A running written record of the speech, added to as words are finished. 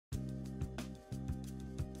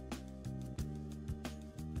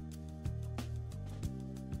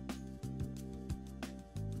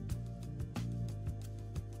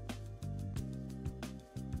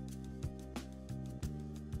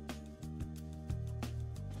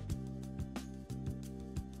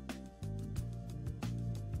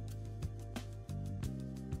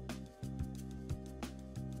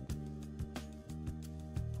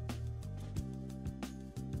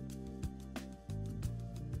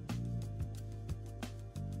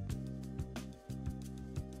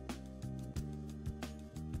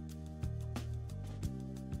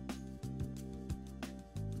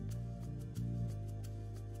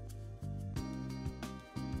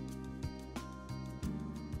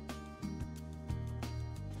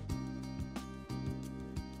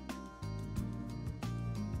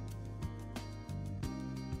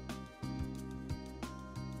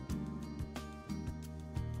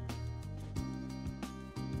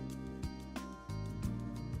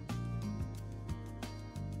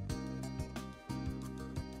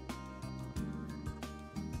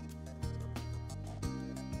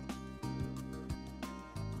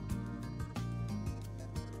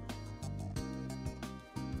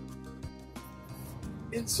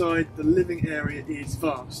inside, the living area is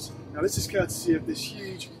vast. Now this is courtesy of this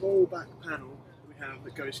huge roll-back panel that we have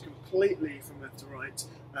that goes completely from left to right.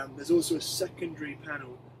 There's also a secondary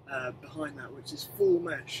panel behind that which is full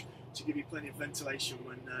mesh to give you plenty of ventilation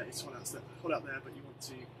when it's hot out there, but you want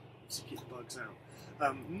to obviously keep the bugs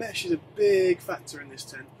out. Mesh is a big factor in this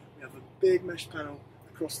tent. We have a big mesh panel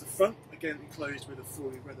across the front, again enclosed with a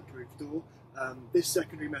fully weatherproof door. This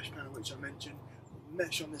secondary mesh panel which I mentioned,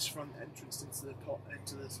 mesh on this front entrance into the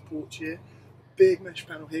porch here. Big mesh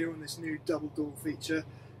panel here on this new double door feature.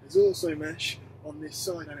 There's also mesh on this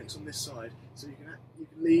side annex on this side, so you can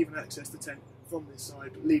leave and access the tent from this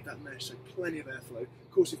side, but leave that mesh, so plenty of airflow.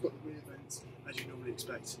 Of course, you've got the rear vents as you normally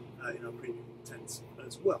expect in our premium tents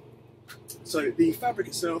as well. So the fabric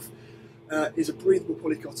itself is a breathable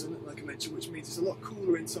polycotton, like I mentioned, which means it's a lot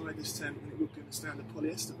cooler inside this tent than it would be in the standard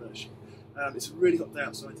polyester version. It's a really hot day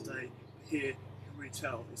outside today. Here you can really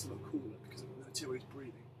tell it's a lot cooler because the material is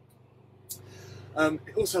breathing.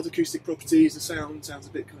 It also has acoustic properties. The sound sounds a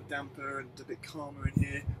bit kind of damper and a bit calmer in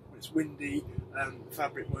here. When it's windy, the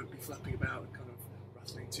fabric won't be flapping about and kind of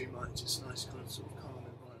rattling too much. It's a nice kind of sort of calm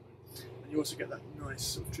environment. And you also get that nice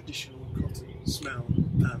sort of traditional cotton smell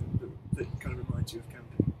that kind of reminds you of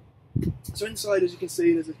camping. So inside, as you can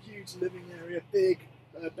see, there's a huge living area, big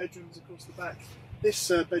bedrooms across the back. This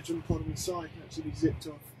bedroom pod on the side can actually be zipped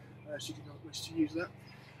off should you not wish to use that.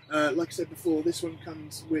 Like I said before, this one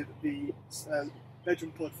comes with the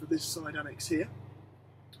bedroom pod for this side annex here,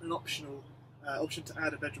 an optional option to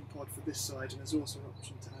add a bedroom pod for this side, and there's also an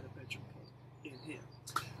option to add a bedroom pod in here.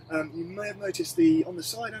 You may have noticed on the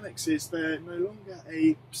side annexes, they're no longer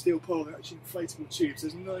a steel pole, they're actually inflatable tubes.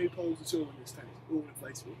 There's no poles at all in this tent, it's all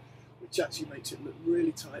inflatable, which actually makes it look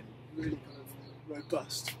really tight, really kind of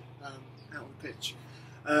robust out on the pitch.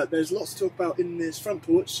 There's lots to talk about in this front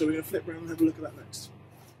porch, so we're going to flip around and have a look at that next.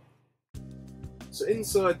 So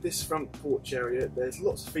inside this front porch area, there's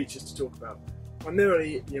lots of features to talk about.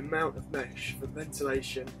 Primarily the amount of mesh for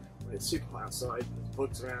ventilation when it's super hot outside, there's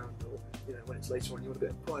bugs around, or when it's later on you want a bit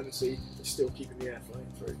of privacy, but still keeping the air flowing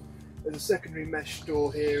through. There's a secondary mesh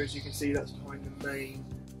door here, as you can see, that's behind the main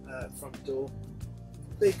front door.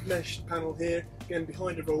 Big mesh panel here, again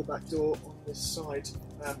behind a rollback door on this side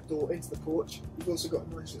door into the porch. We've also got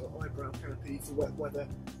a nice little eyebrow canopy for wet weather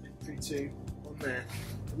entry too on there.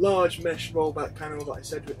 A large mesh rollback panel that I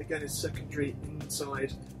said again is secondary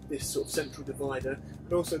inside this sort of central divider,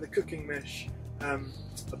 and also the cooking mesh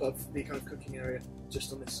above the kind of cooking area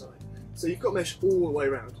just on this side. So you've got mesh all the way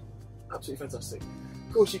around, absolutely fantastic.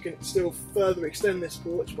 Of course you can still further extend this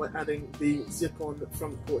porch by adding the zip-on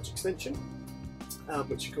front porch extension,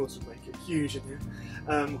 which of course would make it huge in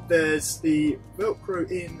here. There's the Velcro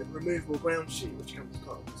in removable ground sheet which comes as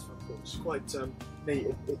part of this front porch. It's quite neat.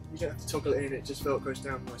 You don't have to toggle it in, it just Velcros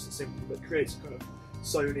down nice and simply, but creates a kind of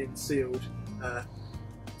sewn in, sealed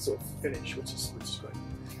sort of finish, which is great.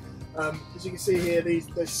 As you can see here,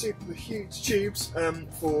 they're super huge tubes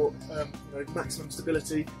for maximum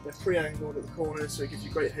stability. They're pre-angled at the corners, so it gives you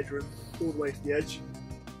great headroom all the way to the edge.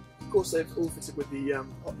 Of course, they've all fitted with the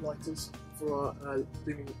hot lighters for our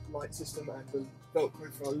Lumi light system and the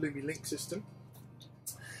Velcro for our Lumi link system.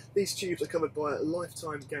 These tubes are covered by a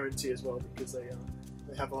lifetime guarantee as well, because they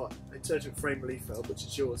have our intelligent frame relief valve, which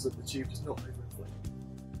ensures that the tube does not overheat